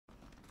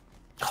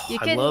You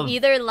can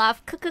either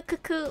laugh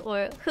 "kukukuku"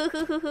 or "hu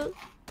hu hu hu"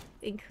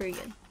 in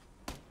Korean.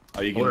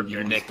 Oh, you can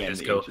your neck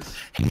just go.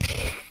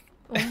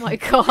 Oh my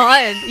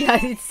god! Yeah,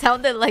 it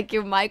sounded like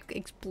your mic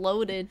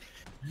exploded.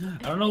 I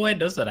don't know why it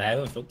does that. I have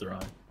a filter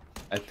on.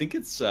 I think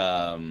it's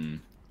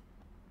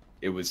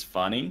it was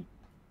funny,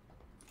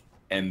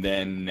 and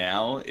then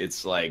now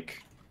it's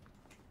like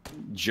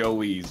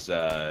Joey's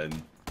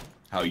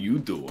 "How you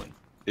doing?"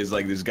 is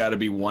like there's got to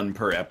be one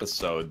per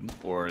episode,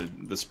 or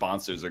the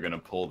sponsors are gonna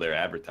pull their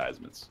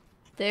advertisements.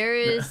 There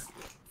is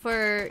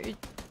for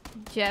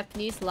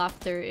Japanese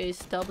laughter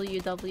is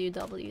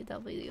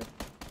www.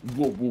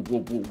 Whoa, whoa, whoa,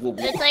 whoa, whoa,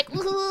 whoa. It's like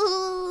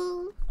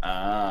woohoo.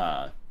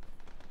 Ah.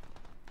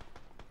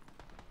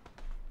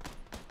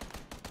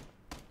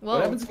 Whoa.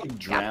 What happens if you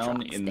drown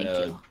drops, in thank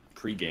the you.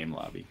 pre-game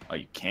lobby? Oh,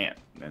 you can't.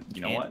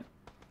 You know what?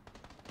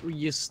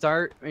 You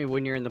start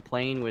when you're in the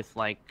plane with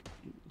like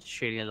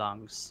shitty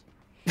lungs.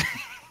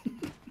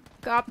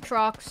 Gop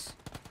trucks.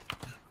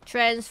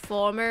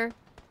 Transformer.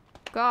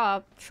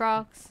 Gop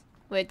trucks.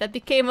 Wait, that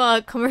became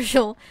a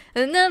commercial.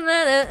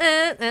 Anywhere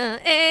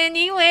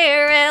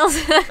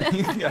else.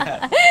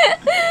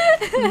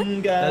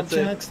 Got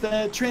trucks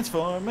that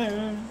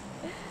transformer.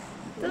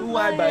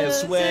 Why buy a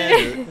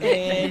sweater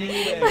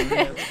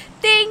anywhere else?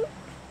 Ding!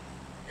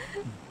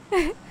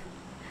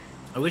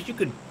 I wish you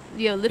could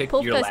Yo, pick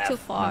your Lipovka's laugh too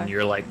far. when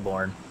you're like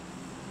born.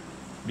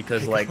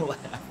 Because like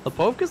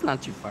Lipovka's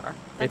not too far.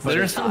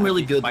 there's some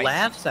really good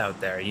laughs out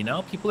there, you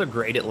know? People are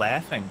great at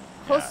laughing.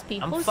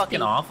 Hospy, I'm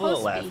fucking awful at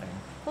laughing.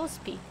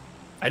 Hospy.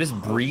 I just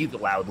breathe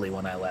loudly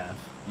when I laugh.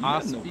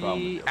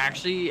 Hospy,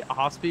 actually,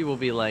 Hospy will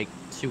be like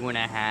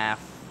 2.5.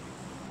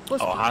 Oh,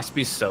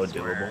 Hospy's so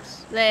doable.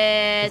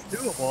 Let's It's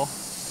doable.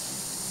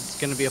 It's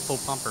gonna be a full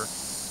pumper.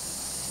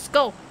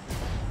 go.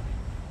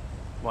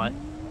 What?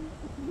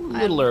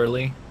 A little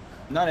early.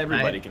 Not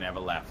everybody can have a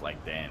laugh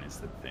like Dan, is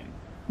the thing.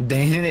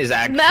 Dan is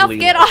actually Malf,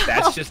 get off.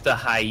 that's just a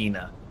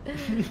hyena.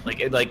 like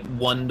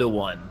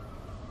 1-to-1.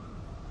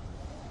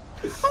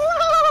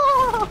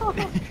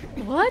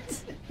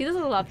 What? He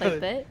doesn't laugh like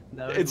that.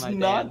 It's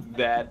not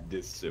that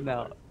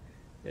dissimilar.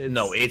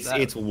 No. It's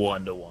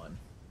 1-to-1.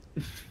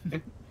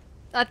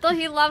 I thought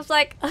he laughs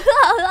like.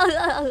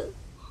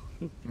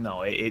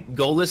 No,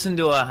 go listen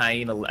to a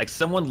hyena. Like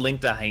someone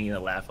linked a hyena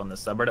laugh on the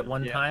subreddit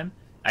one time.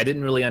 I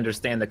didn't really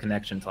understand the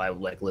connection until I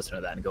would like listen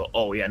to that and go,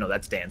 "Oh yeah, no,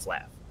 that's Dan's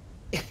laugh."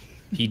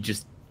 He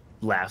just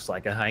laughs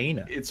like a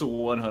hyena. It's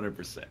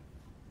 100%.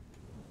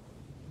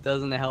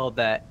 Doesn't it help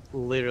that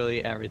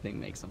literally everything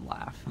makes him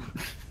laugh?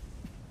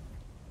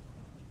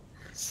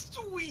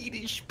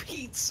 Swedish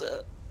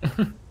pizza.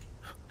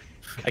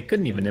 I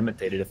couldn't even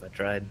imitate it if I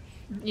tried.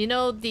 You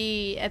know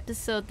the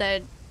episode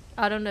that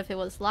I don't know if it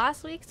was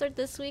last week's or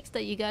this week's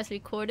that you guys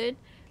recorded,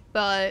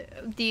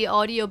 but the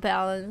audio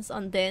balance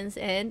on Dan's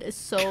end is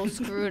so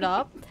screwed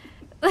up.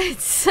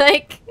 It's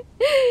like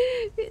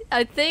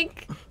I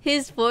think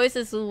his voice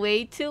is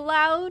way too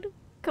loud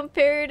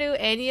compared to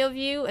any of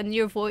you, and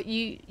your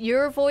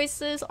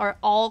voices are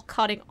all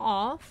cutting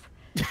off.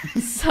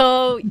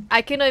 So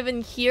I cannot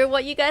even hear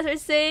what you guys are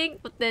saying,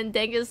 but then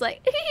Dan is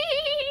like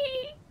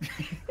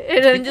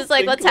and I'm just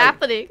like, what's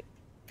happening?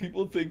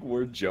 People think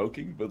we're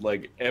joking, but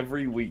like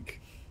every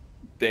week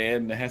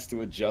Dan has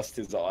to adjust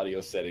his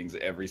audio settings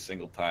every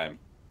single time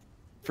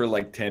for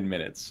like 10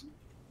 minutes.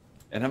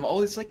 And I'm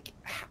always like,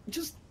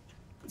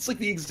 it's like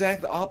the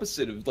exact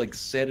opposite of like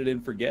set it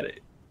and forget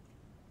it.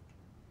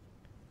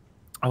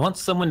 I want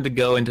someone to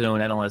go into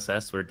an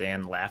NLSS where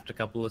Dan laughed a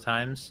couple of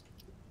times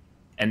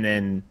and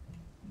then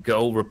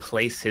go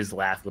replace his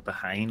laugh with a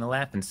hyena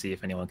laugh and see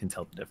if anyone can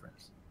tell the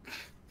difference.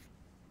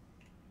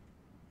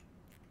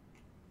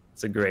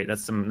 It's a great,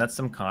 that's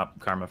some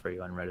karma for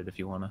you on Reddit if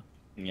you want to.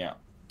 Yeah.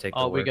 Take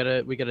Oh, we got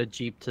a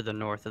Jeep to the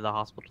north of the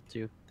hospital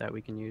too that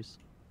we can use.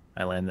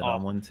 I landed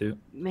on one too.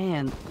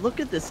 Man, look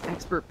at this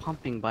expert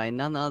pumping by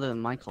none other than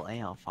Michael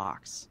A.L.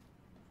 Fox.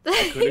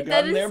 I could have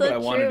That gotten is there, so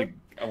but true.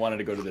 I wanted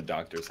to go to the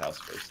doctor's house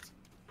first.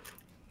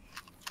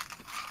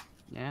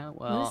 Yeah,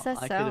 well, that I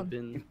could sound? have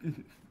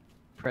been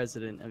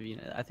president of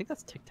I think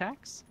that's Tic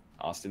Tacs.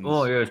 Austin's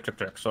Oh yeah, it's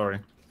Tic-Tac, sorry.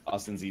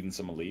 Austin's eating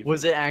some Aleve.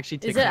 Was it actually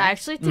Tic Tacs? Is it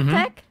actually Tic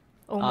Tac?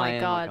 Oh my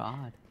god.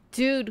 God.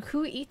 Dude,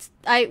 who eats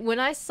when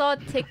I saw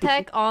Tic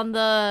Tac on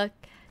the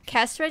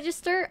cash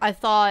register, I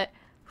thought,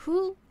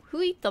 who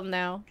eat them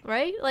now,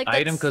 right? Like I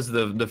ate them because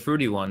the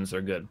fruity ones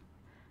are good.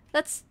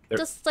 That's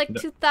just like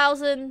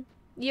 2000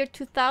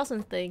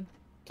 thing.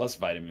 Plus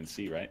vitamin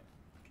C, right?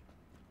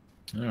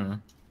 I don't know.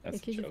 That's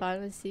Because the you joke.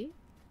 vitamin C.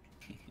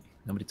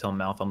 Nobody tell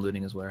Malf I'm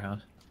looting his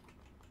warehouse.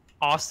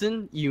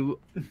 Austin, you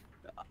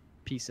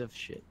piece of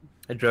shit.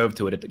 I drove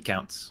to it if it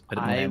counts. I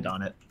didn't land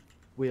on it.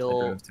 Will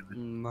drove to it.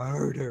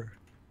 murder.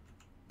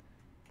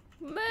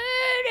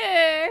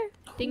 Murder!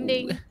 Ding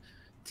ding.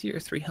 Tier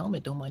 3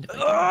 helmet, don't mind if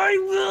I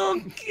will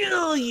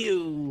kill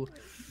you.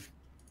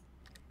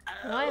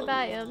 Why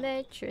about your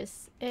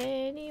mattress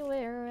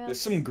anywhere else?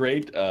 There's some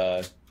great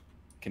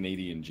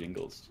Canadian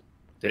jingles.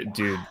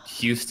 Dude,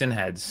 Houston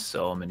had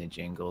so many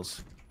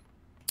jingles.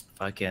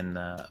 Fucking,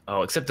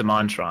 oh, except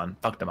Demontron.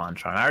 Fuck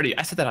Demontron.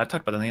 I said that, I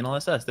talked about that in the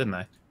NLSS, didn't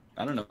I?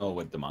 I don't know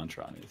what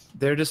Demontron is.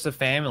 They're just a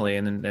family,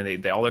 and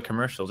then they all their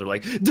commercials are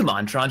like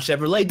Demontron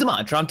Chevrolet,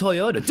 Demontron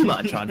Toyota,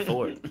 Demontron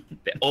Ford.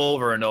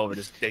 Over and over,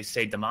 just they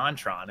say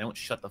Demontron. They won't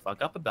shut the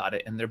fuck up about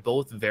it, and they're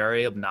both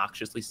very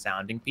obnoxiously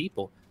sounding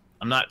people.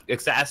 I'm not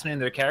assassinating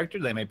their character.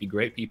 They might be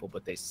great people,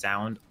 but they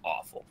sound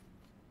awful,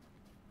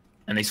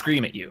 and they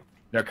scream at you.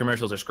 Their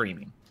commercials are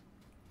screaming.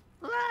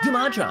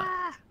 Demontron.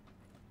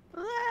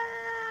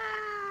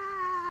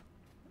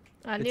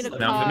 I need a car.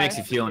 Now, if it makes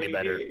you feel any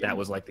better, that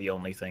was like the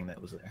only thing that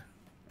was there.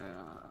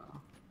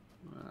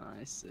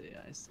 I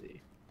see.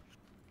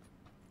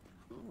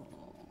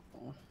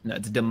 Oh. No,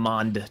 it's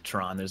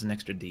Demondtron. There's an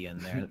extra D in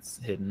there. It's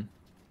hidden.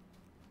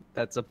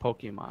 That's a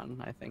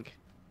Pokemon, I think.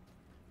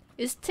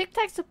 Is Tic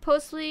Tac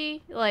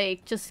supposedly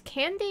like just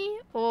candy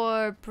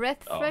or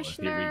breath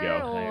freshener Here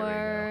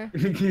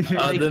we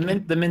go. or?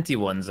 The minty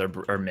ones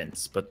are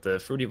mints, but the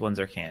fruity ones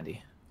are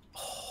candy.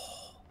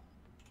 Oh,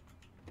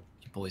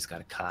 you boys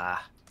got a car.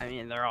 I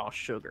mean, they're all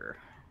sugar.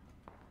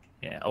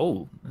 Yeah.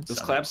 Oh, Those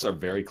claps are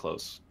very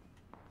close.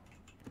 I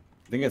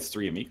think that's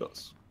 3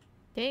 amigos.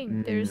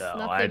 Dang, there's No, I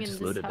nothing in just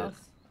this looted it. house.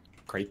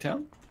 Crate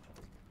Town?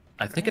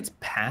 I think it's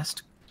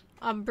past.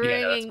 I'm Yeah, that's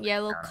bringing what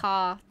yellow I found.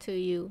 car to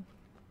you.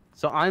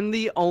 So I'm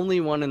the only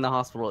one in the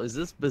hospital. Is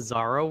this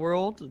Bizarro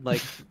World?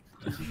 Like,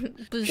 Should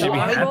be Bizarre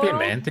happy, World?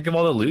 man. Think of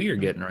all the loot you're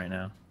getting right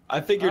now.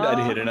 I figured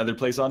I'd hit another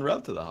place en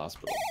route to the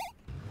hospital.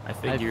 I I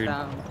figured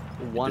found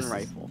one this is-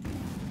 rifle.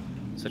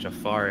 such a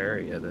far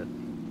area that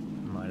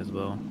might as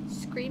well.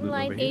 Scream Move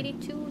Line over here.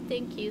 82,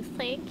 thank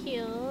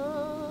you.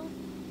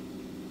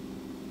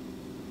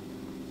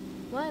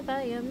 Why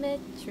buy a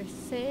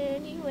mattress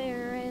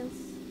anywhere else?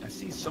 I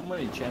see so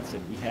many chats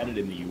that we had it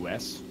in the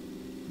US,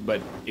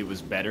 but it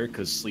was better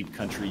because Sleep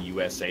Country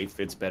USA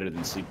fits better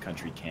than Sleep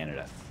Country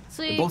Canada.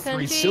 Sweet both 3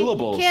 country,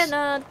 syllables.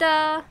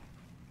 Canada.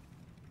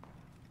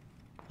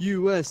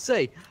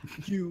 USA!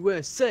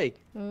 USA!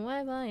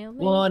 Why buy a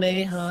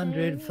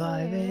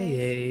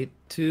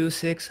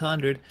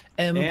 1-800-588-2600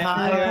 Empire.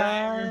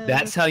 Empire.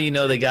 That's how you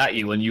know they got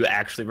you, when you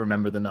actually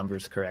remember the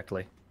numbers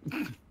correctly.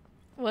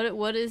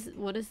 What is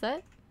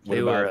that? What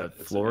They were a it's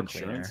an floor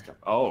insurance cleaner.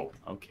 Oh,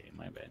 okay,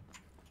 my bad.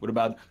 What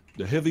about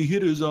the heavy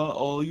hitters are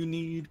all you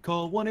need?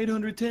 Call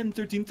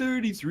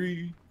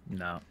 1-800-10-1333.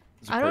 No.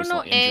 It's a I don't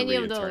know personal any injury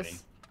of attorney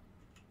those.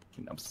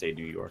 in upstate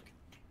New York.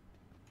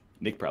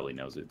 Nick probably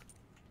knows it.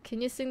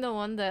 Can you sing the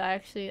one that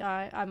actually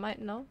I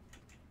might know?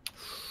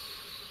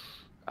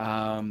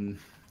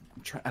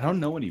 I don't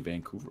know any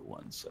Vancouver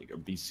ones, like or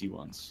BC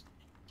ones.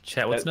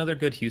 Chat, what's That- another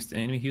good Houston?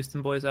 Any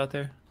Houston boys out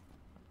there?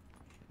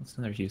 What's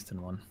another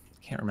Houston one?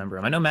 Can't remember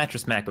him. I know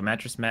Mattress Mac, but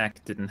Mattress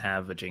Mac didn't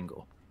have a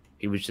jingle.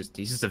 He's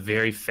just a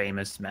very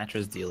famous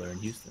mattress dealer in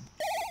Houston.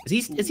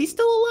 Is he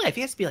still alive?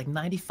 He has to be like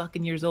 90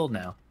 fucking years old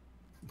now.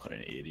 What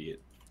an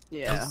idiot.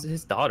 Yeah.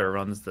 His daughter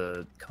runs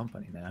the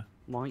company now.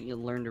 Why don't you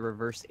learn to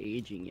reverse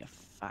aging, you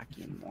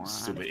fucking moron?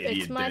 Stupid It's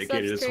idiot my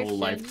dedicated his whole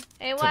life. subscription.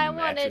 And to I want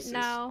it mattresses.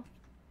 now.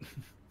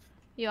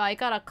 Yo, I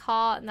got a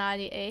call at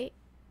 98.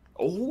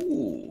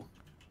 Oh,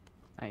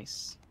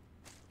 Nice.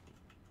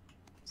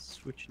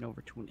 Switching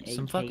over to an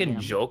Some AKM. fucking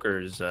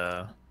jokers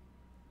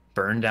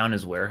burned down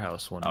his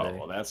warehouse one oh, day.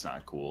 well, that's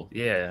not cool.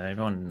 Yeah,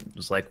 everyone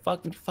was like,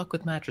 fuck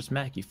with Mattress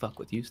Mac, you fuck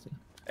with Houston.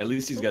 At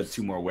least he's got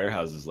 2 more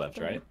warehouses left,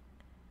 right?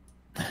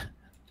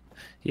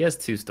 He has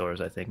 2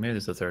 stores, I think. Maybe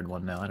there's a 3rd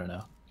one now. I don't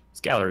know.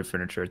 It's gallery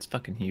furniture. It's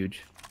fucking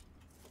huge.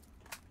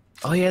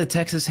 Oh yeah, the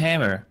Texas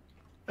Hammer.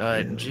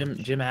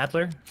 Jim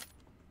Adler.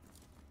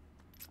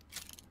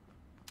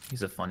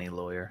 He's a funny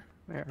lawyer.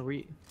 Where are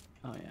we?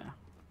 Oh, yeah.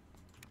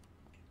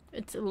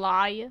 It's a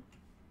lie.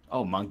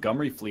 Oh,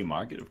 Montgomery Flea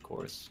Market, of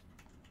course.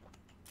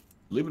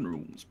 Living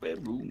rooms,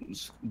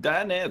 bedrooms,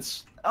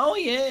 dinettes. Oh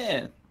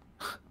yeah.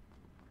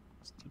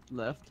 Step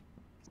left.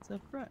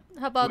 Step right.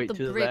 How about Wait, the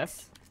to the bricks?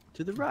 left.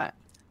 To the right.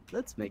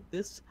 Let's make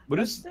this What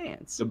a is-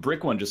 dance. The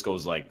brick one just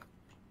goes like,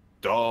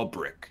 duh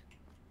brick.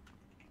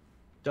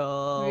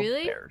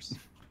 Really? Bears.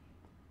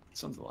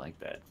 Something like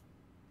that.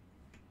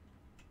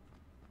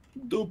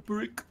 The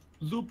brick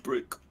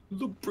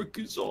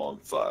is on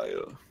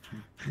fire.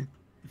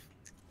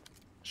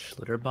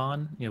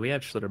 Schlitterbahn? Yeah, we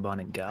have Schlitterbahn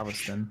in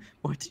Galveston.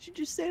 What did you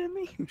just say to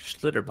me?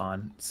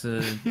 Schlitterbahn.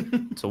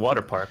 It's a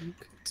water park.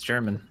 It's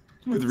German.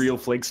 With real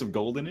flakes of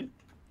gold in it.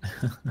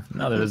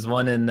 No, there was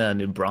one in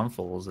New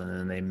Braunfels, and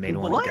then they made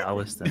one What? in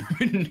Galveston.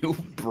 New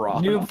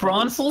Braunfels. New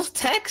Braunfels,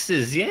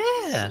 Texas.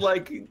 Yeah.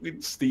 Like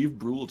Steve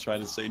Brule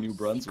trying to say New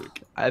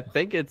Brunswick. I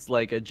think it's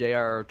like a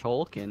J.R.R.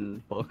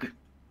 Tolkien book.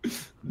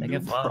 Make New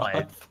it fun, like-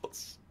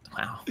 Braunfels.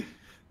 Wow.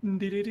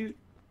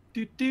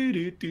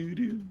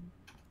 Do-do-do-do-do-do-do.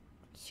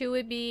 Should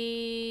we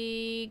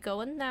be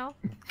going now?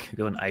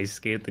 Go and ice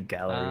skate the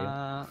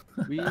gallery.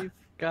 We've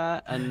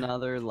got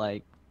another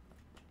like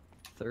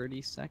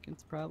 30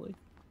 seconds probably.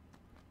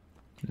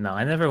 No,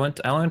 I never went.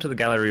 I only went to the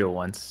Galleria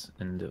once,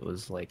 and it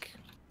was like,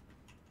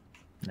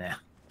 nah.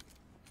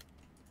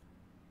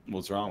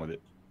 What's wrong with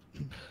it?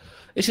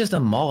 It's just a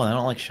mall, and I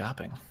don't like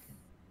shopping.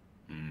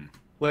 Mm.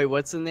 Wait,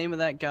 what's the name of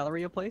that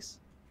Galleria place?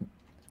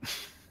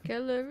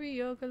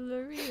 Galleria, 'Cause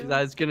Galleria.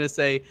 I was gonna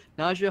say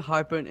nausea,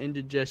 heartburn,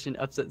 indigestion,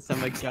 upset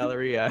stomach,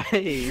 diarrhea.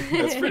 Hey.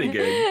 That's pretty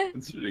good.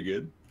 That's pretty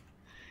good.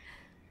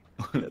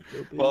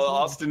 Well,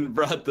 Austin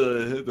brought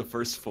the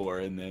first four,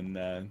 and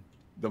then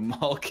the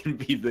mall can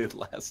be the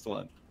last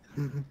one.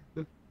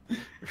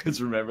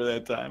 Because remember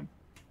that time?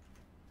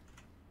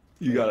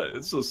 You got it.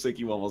 It's so sick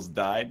you almost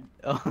died.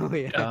 Oh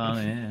yeah. Oh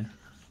yeah.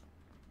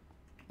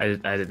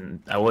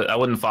 I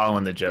wouldn't follow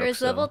in the joke. There's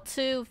so. level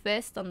 2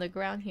 vest on the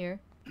ground here.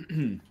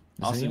 Austin,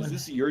 anyone- is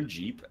this your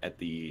Jeep at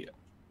the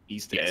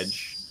east Yes.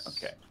 edge?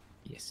 Okay.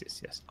 Yes.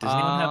 Does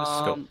anyone have a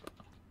scope?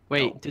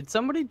 Wait, No. did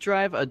somebody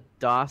drive a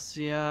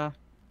Dacia?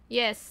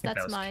 Yes, think that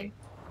that's was mine.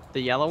 Kate.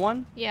 The yellow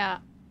one? Yeah.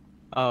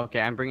 Oh,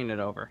 okay. I'm bringing it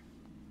over.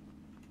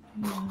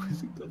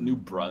 Is it the New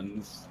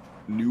Broadways?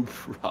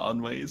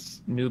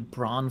 New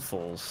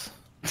Braunfels.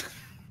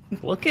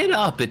 Look it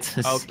up. It's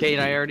a Okay,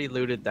 and I city. already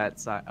looted that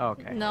side. Oh,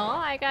 okay. No,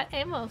 I got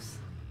ammos.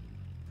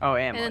 Oh,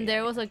 And ammo. then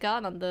there was a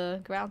gun on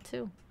the ground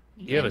too.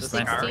 You have a And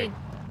sniper, 16. right?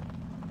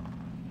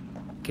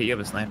 Okay, you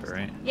have a sniper,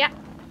 right? Yeah. Can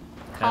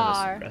I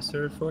Car. have a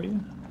suppressor for you?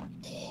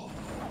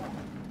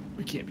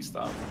 We can't be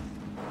stopped.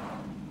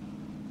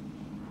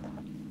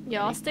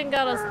 Yeah, Austin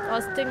got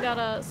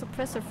a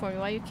suppressor for me.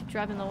 Why you keep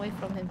driving away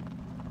from him?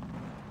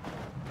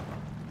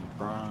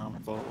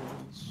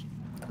 Braunfels.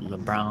 The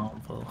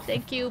Braunfels.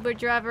 Thank you, Uber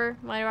driver.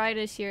 My ride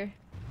is here.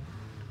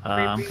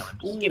 I'm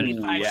Ooh, Give me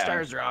 5 yeah.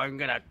 stars or I'm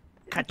gonna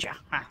cut you.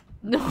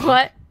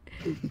 What?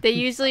 They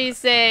usually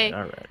say,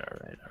 All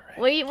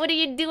right. what are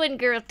you doing,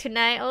 girl,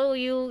 tonight? Oh,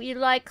 you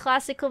like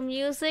classical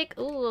music?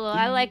 Ooh,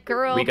 I like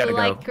girls We gotta who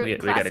go. like We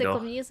gotta classical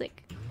go.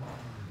 music.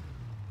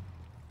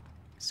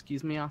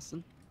 Excuse me,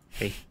 Austin.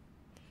 Hey,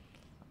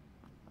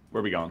 Where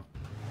are we going?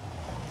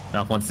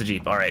 Malf wants the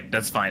Jeep. All right,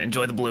 that's fine.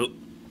 Enjoy the blue.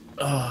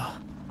 Oh,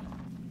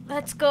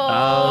 Let's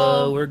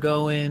go. we're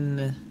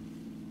going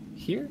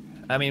here.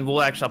 I mean,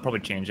 I'll probably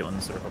change it when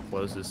the circle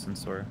closes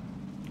since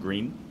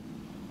Green?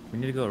 we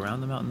need to go around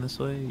the mountain this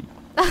way.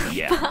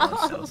 Yeah.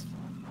 Malf.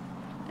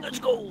 Let's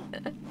go.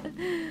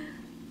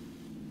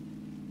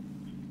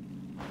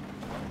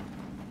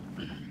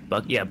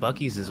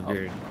 Bucky's is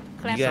weird.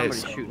 Clap You guys,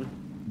 Somebody shooting.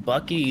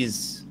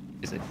 Bucky's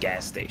is a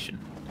gas station,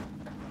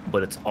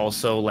 but it's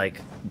also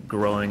like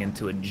growing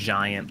into a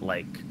giant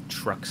like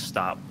truck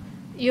stop.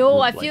 Yo,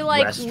 I like, feel like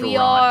we restaurant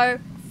are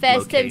Fast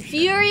and location.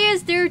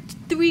 Furious. There are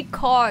 3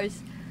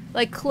 cars,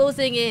 like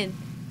closing in.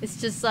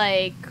 It's just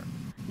like,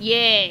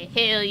 yeah,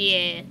 hell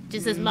yeah,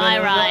 this is my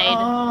Been a ride.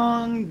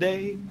 long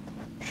day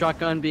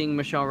Shotgun being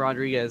Michelle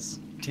Rodriguez.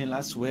 till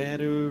I sweat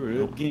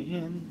her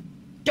again.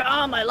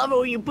 Dom, I love it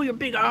when you put your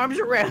big arms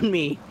around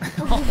me.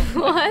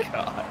 What?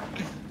 God.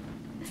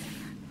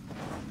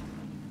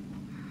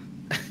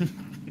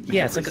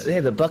 Yeah, it's like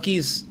the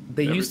Bucky's.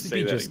 They Never used to say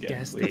be that just again,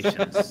 gas please.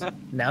 stations.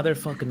 Now they're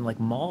fucking like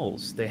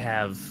malls. They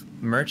have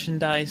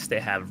merchandise. They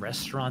have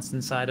restaurants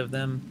inside of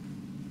them,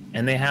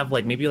 and they have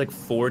like maybe like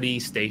 40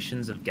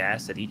 stations of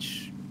gas at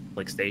each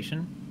like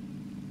station,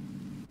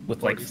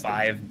 with like 40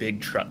 5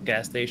 big truck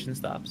gas station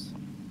stops.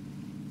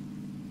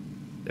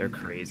 They're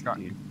crazy, Truck.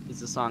 dude.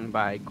 It's a song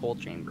by Coal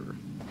Chamber.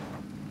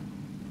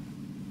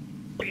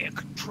 Big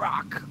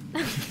truck.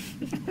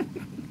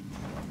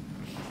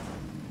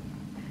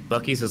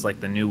 Bucky's is like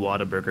the new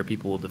Whataburger.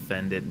 People will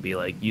defend it and be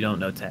like, "You don't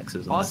know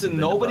Texas." unless Austin, you've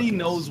been to nobody Buc-ee's."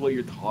 knows what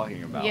you're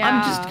talking about. Yeah.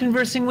 I'm just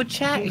conversing with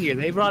chat here.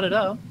 They brought it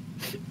up.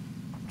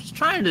 Just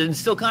trying to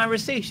instill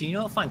conversation. You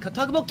know, fine.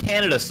 Talk about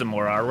Canada some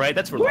more, all right?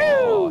 That's where.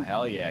 Oh,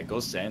 hell yeah. Go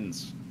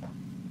Sens.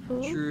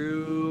 Who?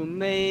 True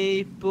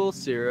maple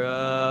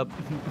syrup.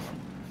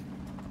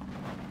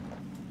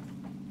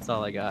 That's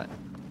all I got.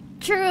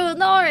 True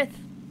North.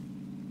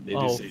 They do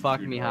Oh, say fuck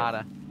True me, North.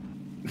 Hada.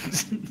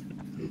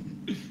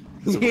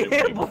 It's a Yeah,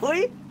 Winnipeg-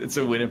 boy. It's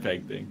a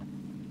Winnipeg thing.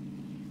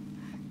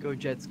 Go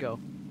Jets, go.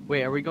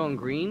 Wait, are we going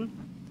green?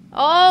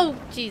 Oh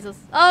Jesus.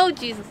 Oh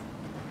Jesus.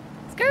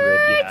 Skirt,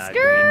 Yeah,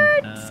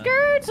 skirt, green.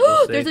 skirt.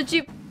 Still There's a safe.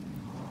 Jeep.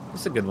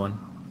 It's a good one.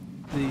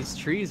 These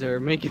trees are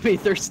making me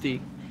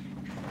thirsty.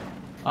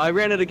 I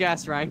ran out of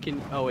gas,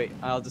 Ryan. Oh wait,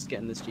 I'll just get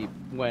in this Jeep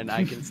when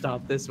I can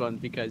stop this one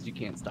because you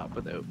can't stop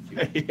without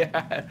fuel.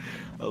 Yeah,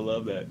 I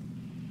love that.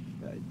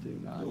 I do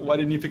not. Why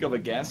didn't you pick up a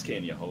gas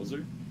can, you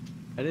hoser?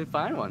 I didn't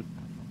find one.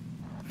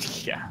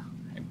 Yeah,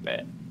 I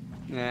bet.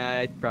 Nah,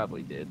 I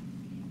probably did.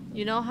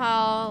 You know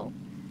how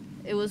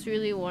it was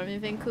really warm in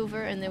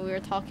Vancouver and then we were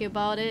talking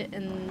about it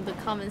and the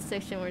comment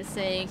section were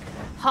saying,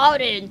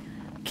 hot in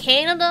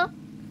Canada?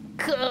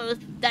 'Cause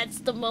that's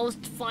the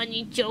most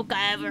funny joke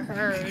I ever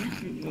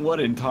heard.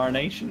 What in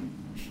tarnation?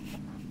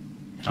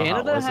 How hot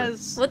Canada was it?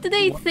 has. What do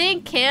they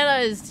think? Canada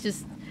is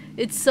just,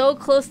 it's so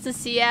close to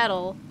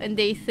Seattle and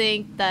they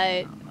think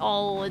that,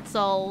 oh, it's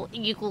all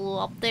equal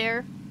up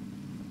there.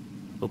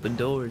 Open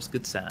doors,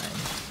 good sign.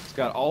 It's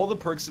got all the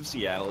perks of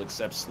Seattle,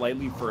 except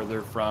slightly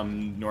further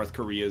from North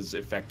Korea's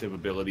effective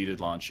ability to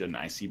launch an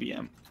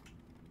ICBM.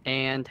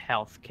 And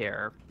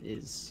healthcare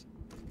is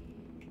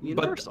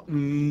universal. But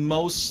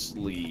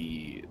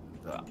mostly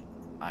the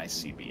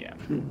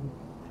ICBM.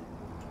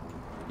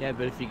 Yeah,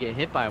 but if you get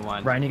hit by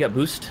one, Ryan, you got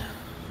boost?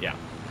 Yeah.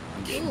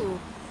 Ooh,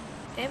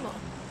 ammo.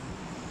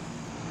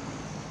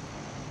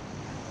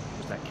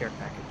 that care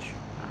package?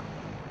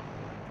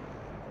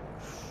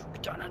 Oh.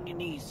 Get down on your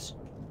knees.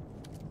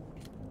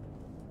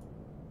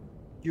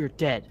 You're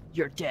dead.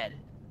 You're dead.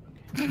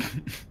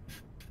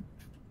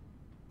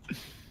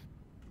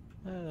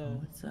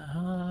 It's a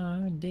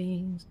hard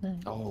day's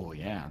night. Oh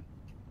yeah.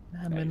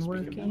 I've been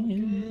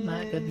working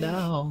like a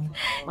dog.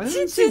 Why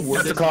doesn't it say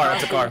That's a car.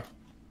 That's a car.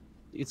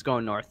 It's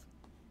going north.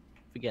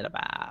 Forget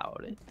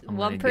about it. I'm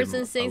One gonna give him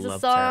person a sings a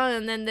love song tap.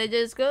 and then they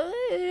just go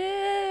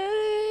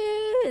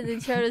and they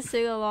try to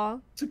sing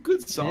along. It's a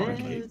good song.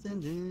 Kate.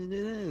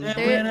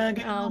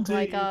 Oh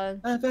my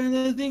god. I find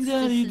the things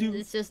that you do.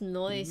 It's just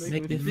noise.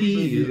 Make me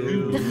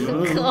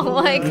feel.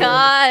 Oh my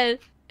god.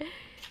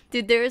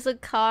 Dude, there's a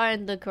car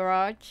in the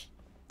garage.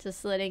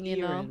 Just letting you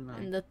Here know. in my-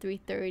 In the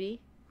 330.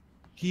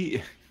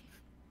 He.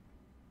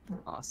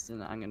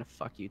 Austin, I'm gonna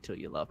fuck you till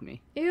you love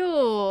me.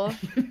 Ew.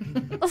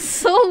 That's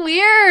so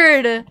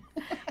weird.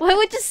 Why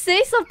would you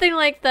say something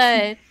like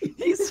that?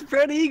 He's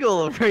spread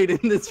eagle right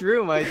in this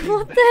room. I think.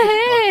 What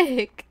the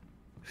heck?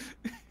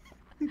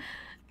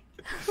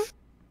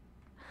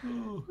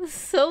 That's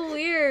so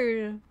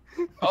weird.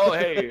 Oh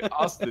hey,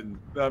 Austin.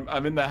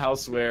 I'm in the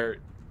house where,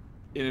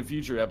 in a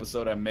future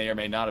episode, I may or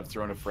may not have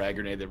thrown a frag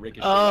grenade that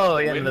ricocheted. Oh out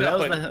the yeah, no,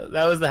 window.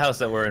 that was the house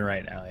that we're in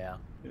right now. Yeah.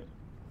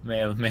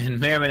 May or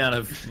may not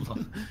have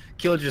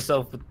killed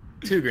yourself with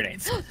 2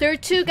 grenades. There are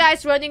 2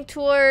 guys running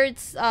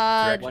towards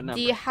What the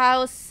number?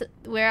 house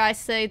where I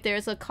say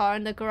there's a car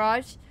in the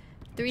garage.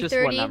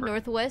 330 number?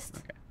 northwest.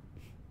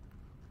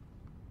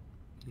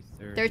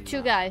 Okay. There are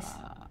 2 guys.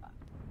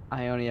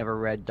 I only have a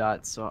red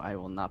dot, so I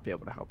will not be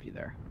able to help you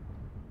there.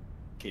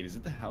 Kate, is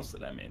it the house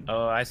that I'm in?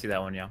 Oh, I see that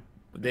one. Yeah.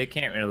 They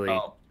can't really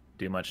Oh.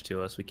 do much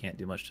to us. We can't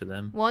do much to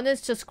them. One is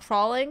just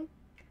crawling.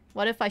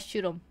 What if I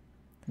shoot him?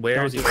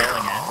 Where is he rolling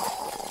at?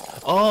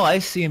 Oh, I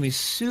see him. He's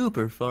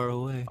super far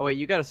away. Oh wait,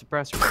 you got a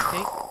suppressor,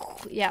 right,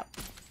 Kate? Yeah.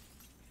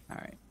 All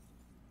right.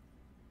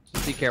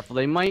 Just be careful.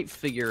 They might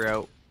figure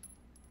out.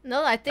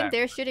 No, I think Back.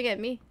 they're shooting at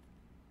me.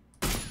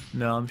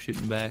 No, I'm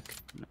shooting back.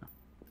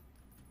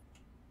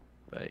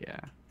 But yeah.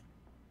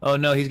 Oh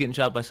no, he's getting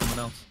shot by someone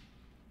else.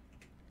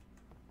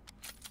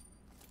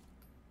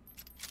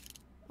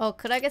 Oh,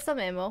 could I get some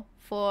ammo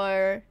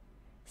for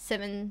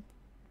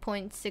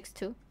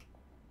 7.62?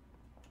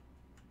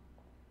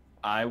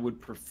 I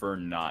would prefer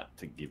not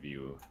to give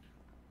you.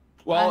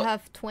 Well, I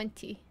have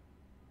 20.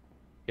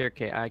 Here,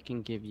 Kate, I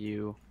can give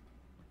you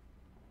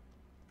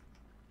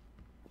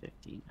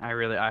 15. I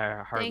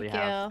hardly Thank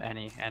have you.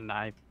 any, and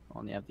I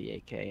only have the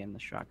AK and the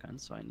shotgun,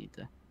 so I need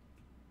to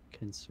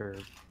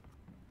conserve.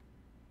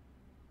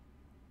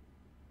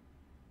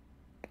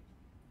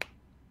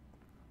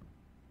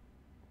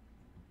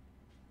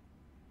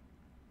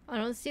 I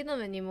don't see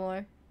them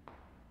anymore.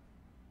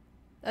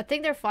 I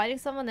think they're fighting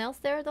someone else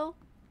there, though.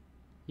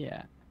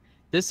 Yeah.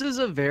 This is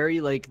a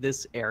very, like,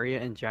 this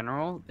area in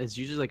general is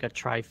usually like a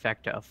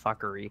trifecta of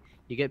fuckery.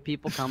 You get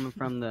people coming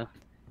from the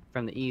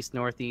east,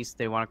 northeast,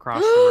 they want to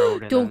cross the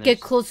road. And Don't then get there's-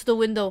 close to the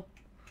window.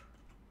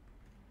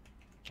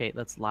 Kate,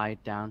 let's lie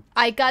down.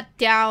 I got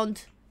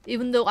downed,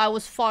 even though I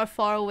was far,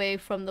 far away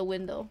from the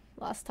window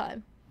last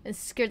time. It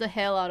scared the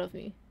hell out of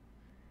me.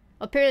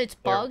 Apparently it's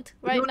There. bugged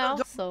right No, no, now,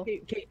 don't- so...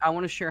 Kate, I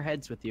want to share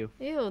heads with you.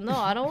 Ew, no,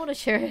 I don't want to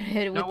share a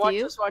head with No, watch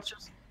you. this, watch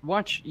this.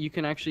 Watch, you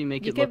can actually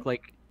make You it look can-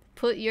 like...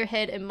 Put your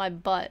head in my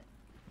butt,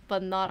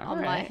 but not on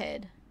my Alright.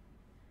 head.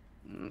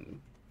 Mm.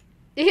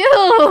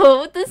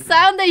 Ew! The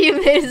sound that you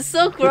made is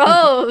so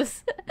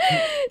gross!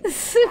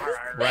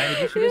 Ryan,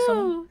 did you shoot at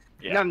someone? Ew!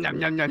 yeah. Nom, nom,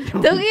 nom, nom,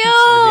 nom. Don't you!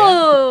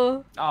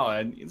 Oh,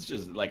 and it's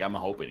just like I'm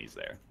hoping he's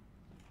there.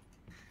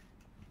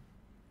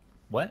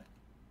 What?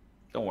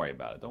 Don't worry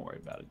about it. Don't worry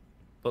about it.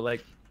 But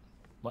like,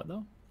 what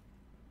though?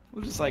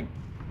 We're just like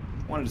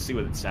wanted to see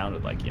what it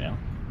sounded like, you know?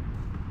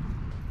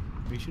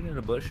 Were you shooting at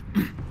a bush?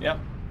 Yep.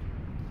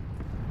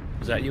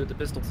 Was that you with the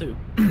pistol too?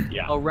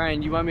 Yeah. Oh,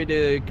 Ryan, you want me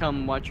to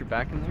come watch your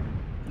back in there?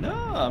 No,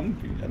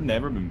 I've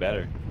never been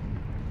better.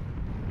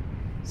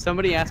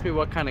 Somebody asked me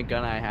what kind of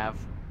gun I have.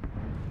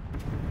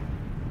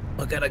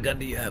 What kind of gun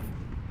do you have?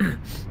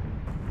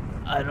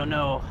 I don't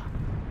know.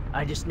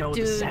 I just know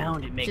Dude, the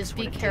sound it makes just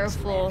when be it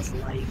careful. takes a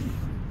man's life.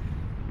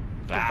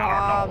 I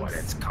don't know what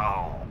bombs. it's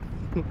called.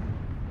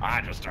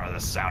 I just know the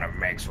sound it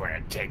makes when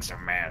it takes a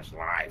man's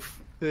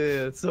life.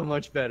 Yeah, it's so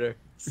much better.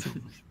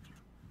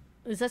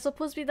 Is that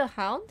supposed to be the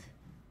Hound?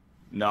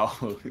 No,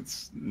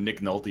 it's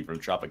Nick Nolte from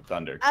Tropic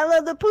Thunder. I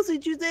love the pussy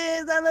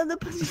juices. I love the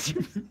pussy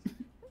juices.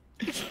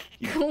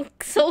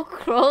 So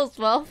gross,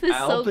 Malf is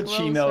Al so gross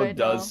Pacino right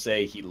does now.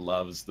 say he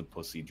loves the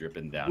pussy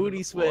dripping down to Booty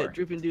the sweat floor.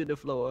 dripping to the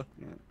floor.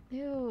 Yeah.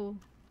 Ew.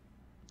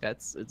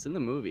 It's in the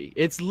movie.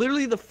 It's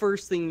literally the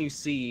first thing you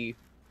see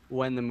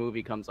when the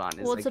movie comes on.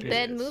 Well, it's a like,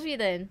 bad is. movie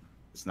then.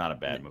 It's not a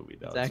bad movie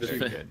though. It's It's actually-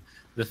 very good.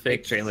 The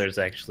fake trailers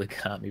actually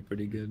got me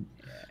pretty good.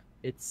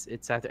 It's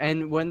after,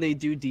 and when they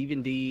do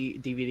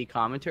DVD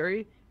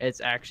commentary,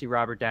 it's actually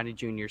Robert Downey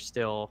Jr.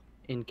 still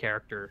in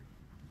character,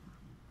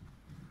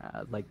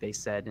 like they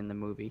said in the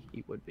movie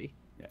he would be.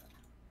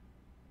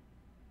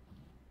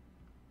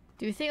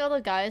 Do you think all the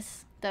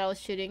guys that I was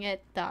shooting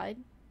at died?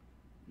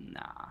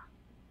 Nah,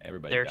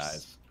 Everybody There's-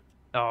 dies.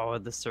 Oh,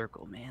 the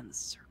circle, man, the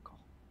circle.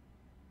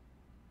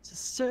 It's a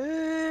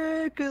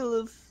circle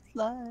of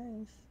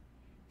life.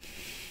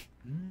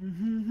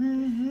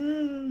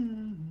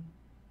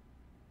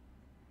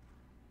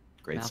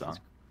 Great Malf song. is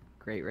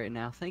great right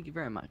now. Thank you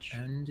very much.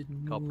 And it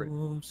Culprit.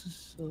 moves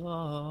us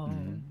all.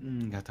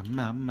 Got the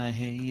mama,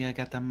 hey, I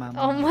got the mama.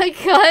 Oh my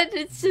god,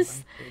 it's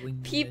just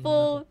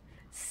people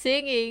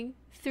singing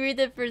 3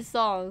 different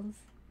songs.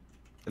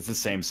 It's the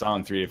same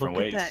song, 3 different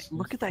ways.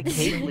 Look at that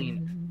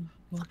Caitlyn.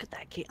 Look at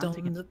that Caitlyn. I'm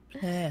taking a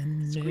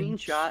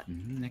screenshot.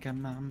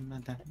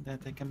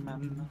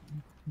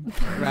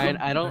 Ryan,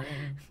 I don't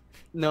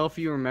know if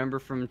you remember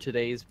from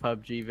today's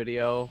PUBG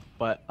video,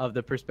 but of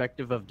the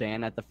perspective of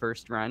Dan at the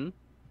first run,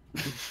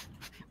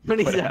 when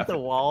he's What at the happened?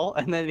 wall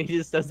and then he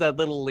just does that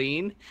little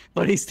lean,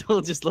 but he's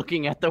still just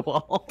looking at the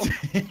wall.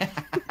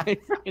 I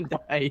freaking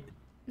died.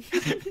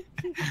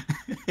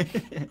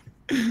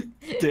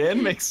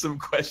 Dan makes some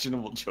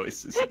questionable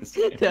choices in this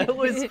game. That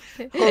was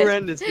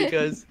horrendous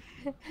because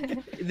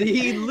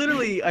he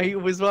literally, I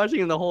was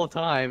watching him the whole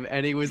time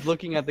and he was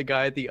looking at the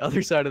guy at the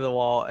other side of the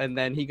wall and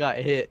then he got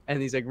hit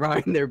and he's like,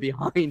 Ryan, they're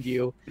behind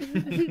you.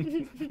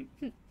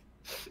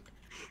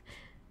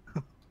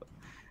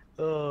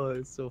 Oh,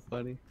 it's so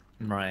funny.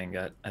 Ryan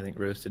got, I think,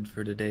 roasted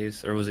for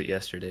today's, or was it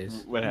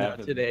yesterday's? What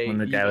happened? Today, When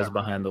the you guy was got-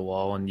 behind the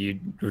wall and you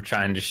were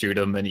trying to shoot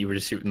him and you were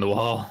just shooting the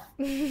wall.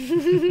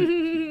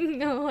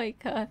 Oh my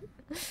god.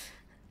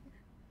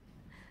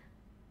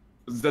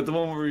 Was that the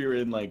one where you were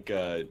in like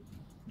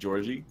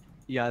Georgie?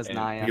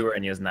 Yasnaya. You were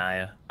in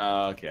Yasnaya.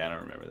 Oh, okay, I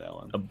don't remember that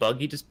one. A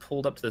buggy just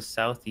pulled up to the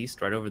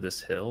southeast right over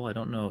this hill. I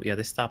don't know. Yeah,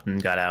 they stopped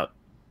and got out.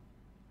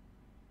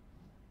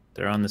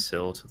 They're on this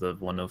hill to the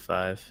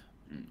 105.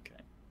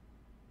 Okay.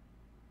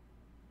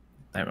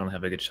 I don't really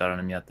have a good shot on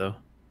him yet, though.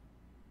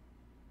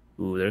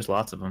 Ooh, there's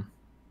lots of them.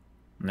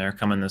 And they're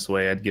coming this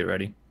way. I'd get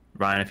ready.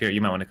 Ryan, if you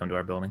might want to come to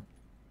our building.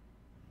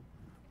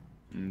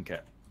 Okay.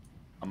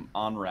 I'm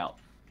en route.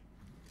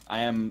 I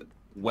am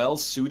well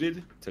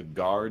suited to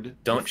guard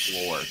Don't the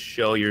floor.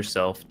 show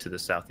yourself to the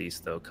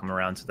southeast, though. Come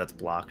around so that's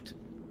blocked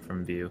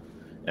from view.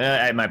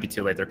 It might be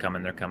too late. They're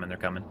coming. They're coming. They're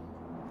coming.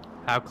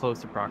 How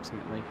close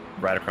approximately?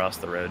 Right across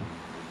the road.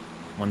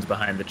 One's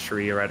behind the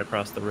tree right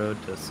across the road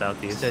to the You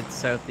southeast. said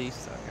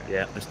southeast? Okay.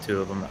 Yeah, there's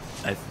 2 of them.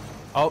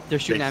 Oh, they're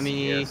shooting at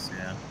me. Yes,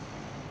 yeah.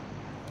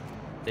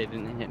 They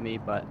didn't hit me,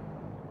 but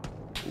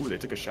Ooh, they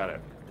took a shot at.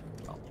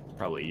 Oh,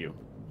 probably you.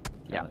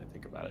 Yeah. Now that I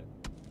think about it.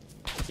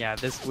 yeah,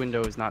 this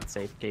window is not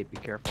safe. Kate, be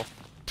careful.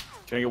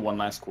 Can I get one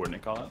last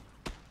coordinate call out?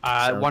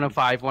 Sounds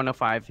 105,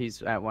 105.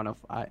 He's at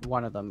 105.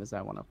 One of them is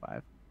at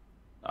 105.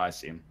 Oh, I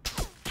see him.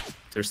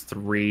 There's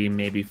 3,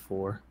 maybe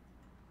 4.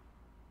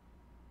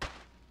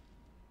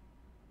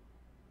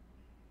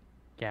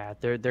 Yeah,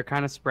 they're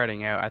kind of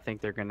spreading out. I think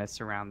they're gonna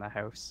surround the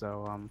house.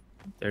 So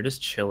They're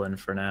just chilling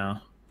for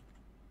now.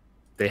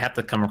 They have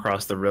to come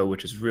across the road,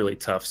 which is really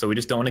tough. So we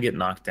just don't want to get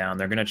knocked down.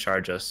 They're gonna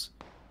charge us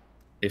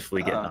if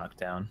we get knocked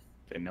down.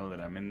 They know that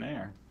I'm in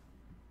there.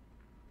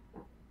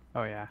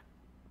 oh yeah.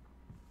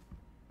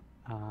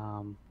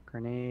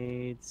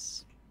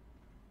 Grenades.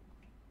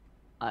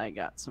 I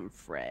got some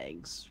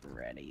frags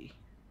ready.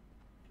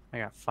 I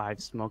got 5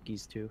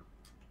 smokies too.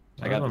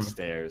 I got the Um,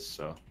 stairs,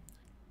 so.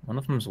 One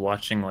of them's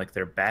watching like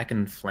they're back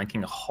and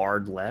flanking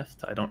hard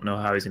left. I don't know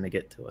how he's gonna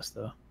get to us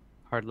though.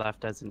 Hard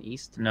left as an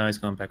east. No, he's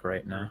going back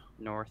right now.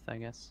 North, I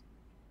guess.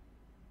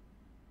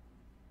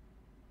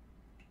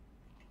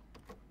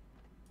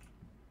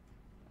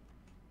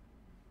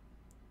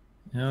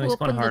 No, Who he's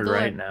going opened the hard door?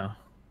 right now.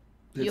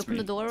 You It's open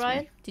the me, door, it's me.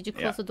 Ryan? Did you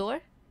close Yeah. the door?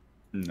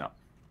 No.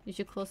 You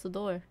should close the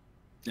door.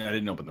 Yeah, I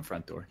didn't open the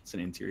front door. It's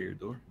an interior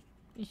door.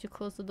 You should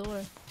close the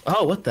door.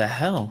 Oh, what the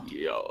hell?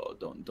 Yo,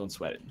 don't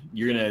sweat it.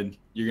 You're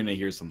gonna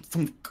hear some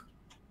thunk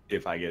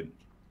if I get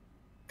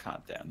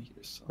caught down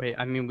here. So. Wait,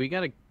 I mean, we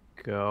gotta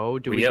go.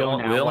 Do we, we go don't-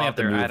 now we only while have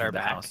to they're move at our the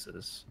back?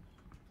 houses.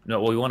 No,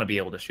 well, we want to be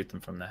able to shoot them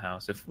from the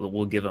house. If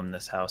we'll give them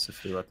this house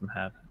if we let them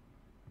have it.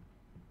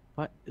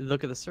 What?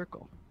 Look at the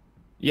circle.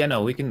 Yeah,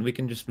 no, we can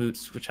just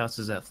switch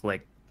houses at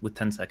like with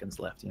 10 seconds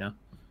left. You know.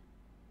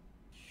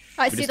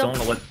 I We see just them. don't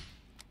want to let.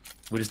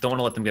 We just don't want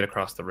to let them get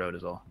across the road.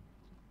 Is all.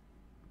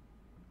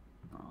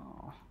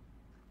 Oh.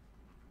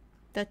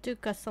 That dude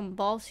got some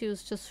balls. He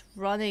was just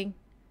running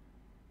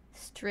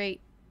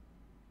straight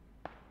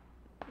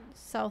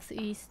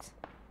southeast.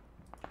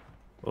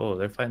 Oh,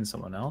 they're fighting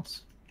someone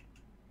else.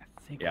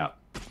 Yeah.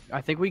 I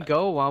think we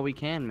go while we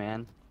can,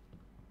 man.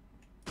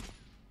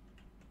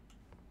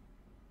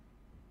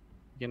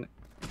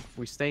 If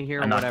we stay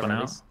here I or knocked whatever. one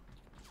at least-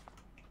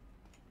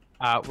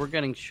 we're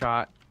getting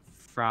shot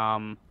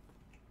from.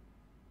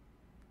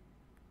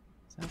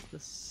 Is that the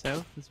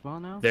south as well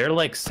now? They're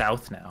like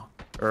south now,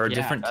 or a Yeah,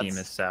 different team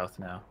that's- is south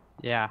now,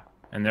 Yeah.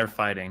 and they're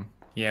fighting.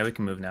 Yeah, we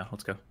can move now.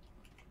 Let's go.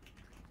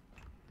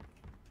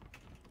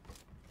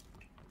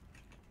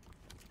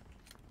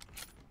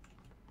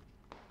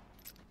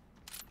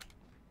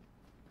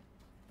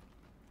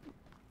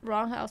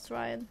 Wrong house,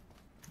 Ryan.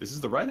 This is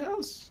the right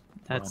house.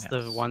 That's Wrong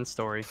the house. one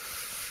story.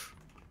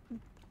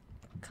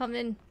 Come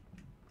in.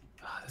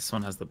 Ah, this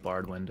one has the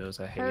barred windows.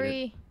 I hate it.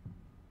 Hurry.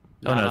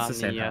 Oh Not no, it's on the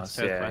same the, house.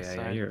 Yeah, southwest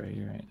yeah, side. you're right.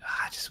 You're right.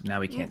 Ah, just now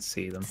we can't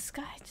see them. This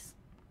guy just.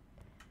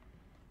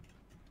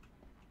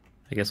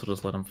 I guess we'll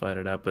just let them fight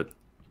it out. But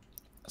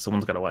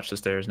someone's got to watch the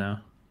stairs now.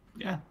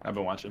 Yeah, I've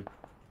been watching.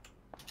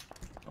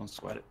 Don't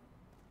sweat it.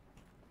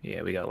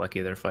 Yeah, we got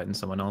lucky. They're fighting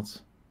someone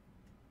else.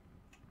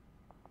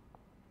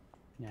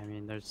 Yeah, I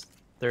mean, there's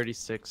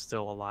 36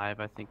 still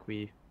alive. I think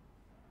we.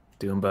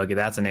 Doom buggy.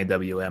 That's an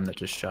AWM that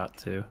just shot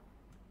too.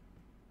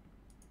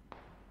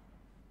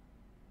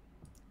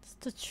 It's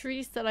the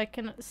trees that I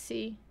cannot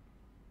see.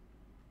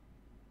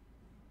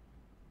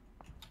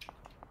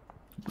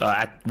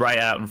 Right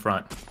out in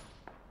front.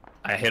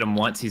 I hit him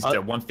once. He's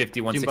 150,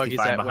 Doom buggy's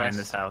 165 at behind west.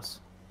 this house.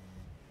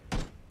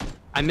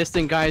 I missed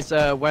in guys.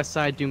 West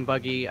side Doom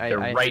buggy. They're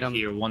I right hit 'em.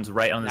 here. One's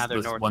right on Now they're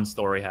this north.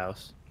 one-story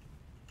house.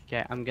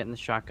 Okay, I'm getting the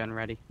shotgun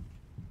ready.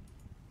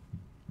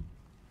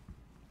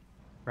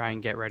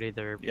 Ryan, get ready.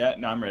 They're Yeah,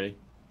 no, I'm ready.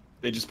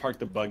 They just parked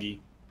the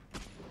buggy.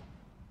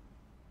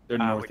 They're which-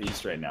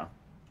 northeast right now.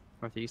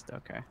 northeast.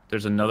 Okay.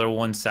 There's another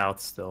one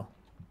south still.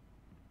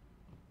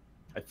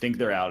 I think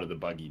they're out of the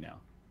buggy now.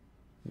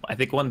 I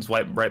think one's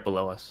right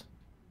below us.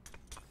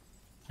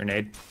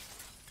 Grenade.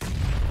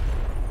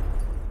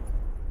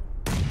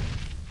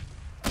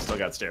 I still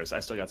got stairs. I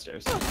still got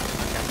stairs.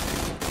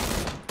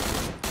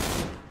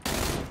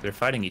 They're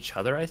fighting each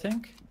other, I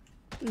think.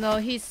 No,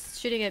 he's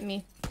shooting at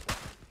me.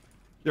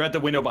 They're at the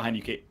window behind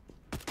you, Kate.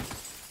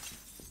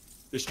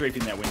 They're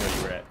strafing that window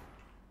you were at.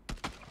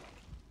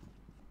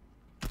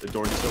 The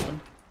door just opened.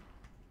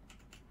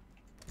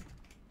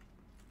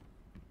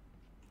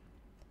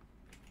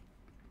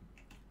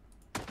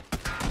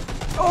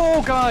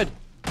 Oh God!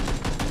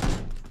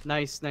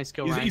 Nice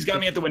kill, Ryan. He's got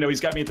me at the window. He's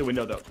got me at the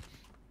window, though.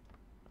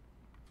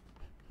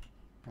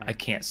 I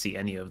can't see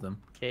any of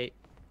them. Kate,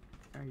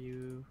 are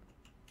you?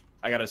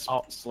 I gotta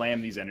Oh.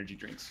 slam these energy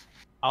drinks.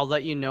 I'll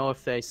let you know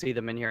if they see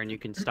them in here, and you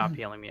can stop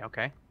healing me.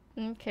 Okay?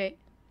 Okay.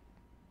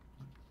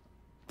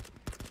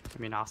 I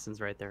mean, Austin's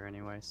right there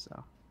anyway, so.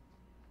 All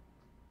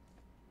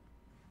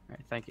right.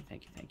 Thank you.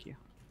 You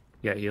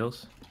got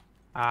heals?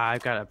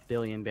 I've got a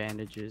billion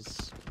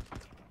bandages.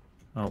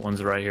 Oh,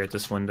 one's right here at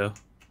this window.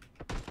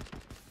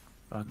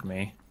 Fuck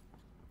me.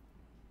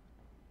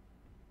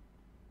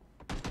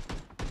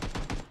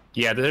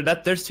 Yeah,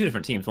 there's two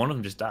different teams. One of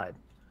them just died.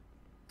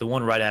 The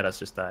one right at us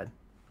just died.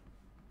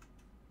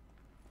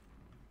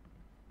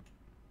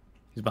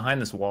 He's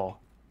behind this wall.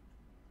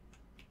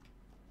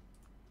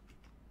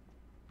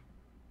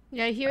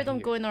 Yeah, I hear I them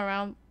hear- going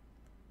around.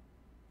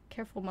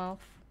 Careful, Malf.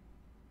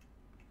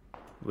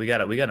 We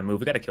gotta move.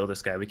 We gotta kill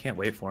this guy. We can't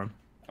wait for him.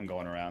 I'm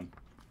going around.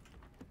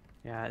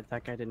 Yeah,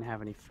 that guy didn't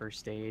have any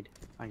first aid.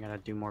 I gotta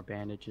do more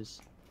bandages.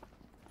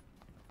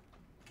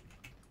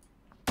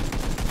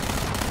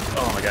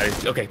 Oh my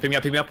god. Okay, pick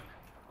me up.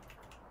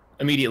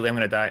 Immediately, I'm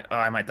gonna die. Oh,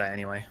 I might die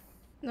anyway.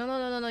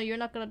 No, you're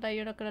not gonna die,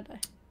 you're not gonna die.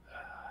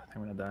 I think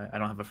I'm gonna die. I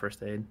don't have a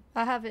first aid.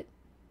 I have it.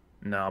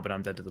 No, but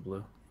I'm dead to the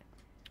blue.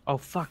 Oh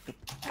fuck!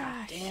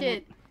 Ah, Damn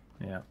shit.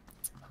 Yeah,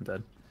 I'm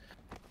dead.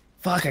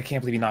 Fuck, I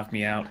can't believe he knocked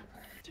me out.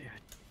 Dude.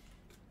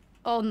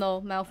 Oh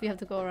no, Malf, you have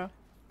to go around.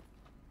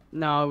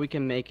 No, we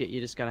can make it.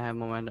 You just gotta have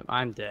momentum.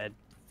 I'm dead.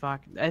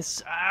 Fuck.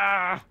 That's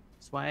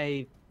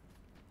why.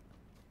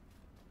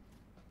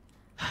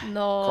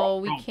 No,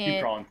 we Keep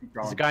can't. crawling.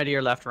 There's a guy to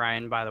your left,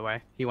 Ryan. By the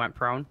way, he went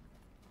prone.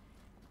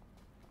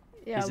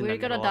 Yeah, He's in we're the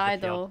gonna middle of die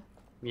the field.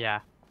 though. Yeah,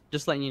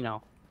 just letting you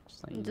know.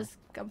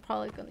 I'm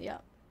probably gonna, yeah.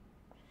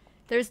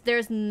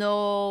 There's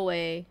no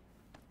way.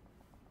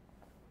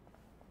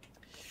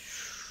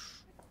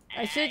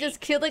 I should have just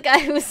killed the guy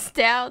who was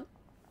down.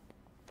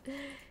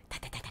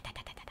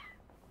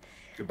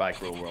 Goodbye,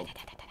 cruel world.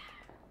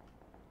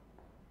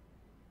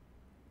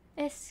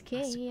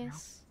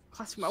 SKS.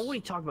 Classic. What are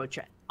you talking about,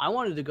 chat? I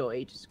wanted to go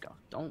ages ago.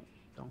 Don't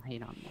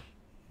hate on me.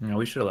 No,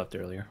 we should have left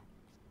earlier.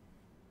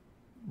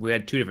 We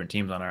had two different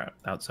teams on our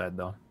outside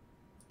though.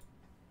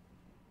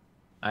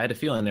 I had a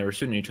feeling they were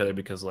shooting each other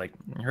because like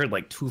I heard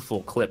like 2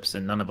 full clips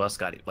and none of us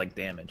got like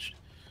damaged.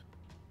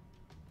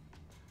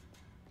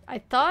 I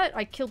thought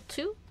I killed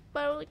 2,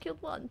 but I only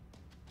killed 1.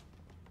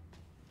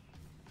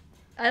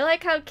 I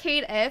like how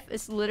Kate F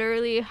is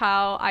literally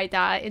how I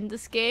die in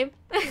this game.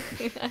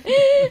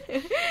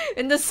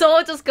 And the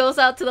soul just goes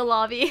out to the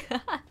lobby.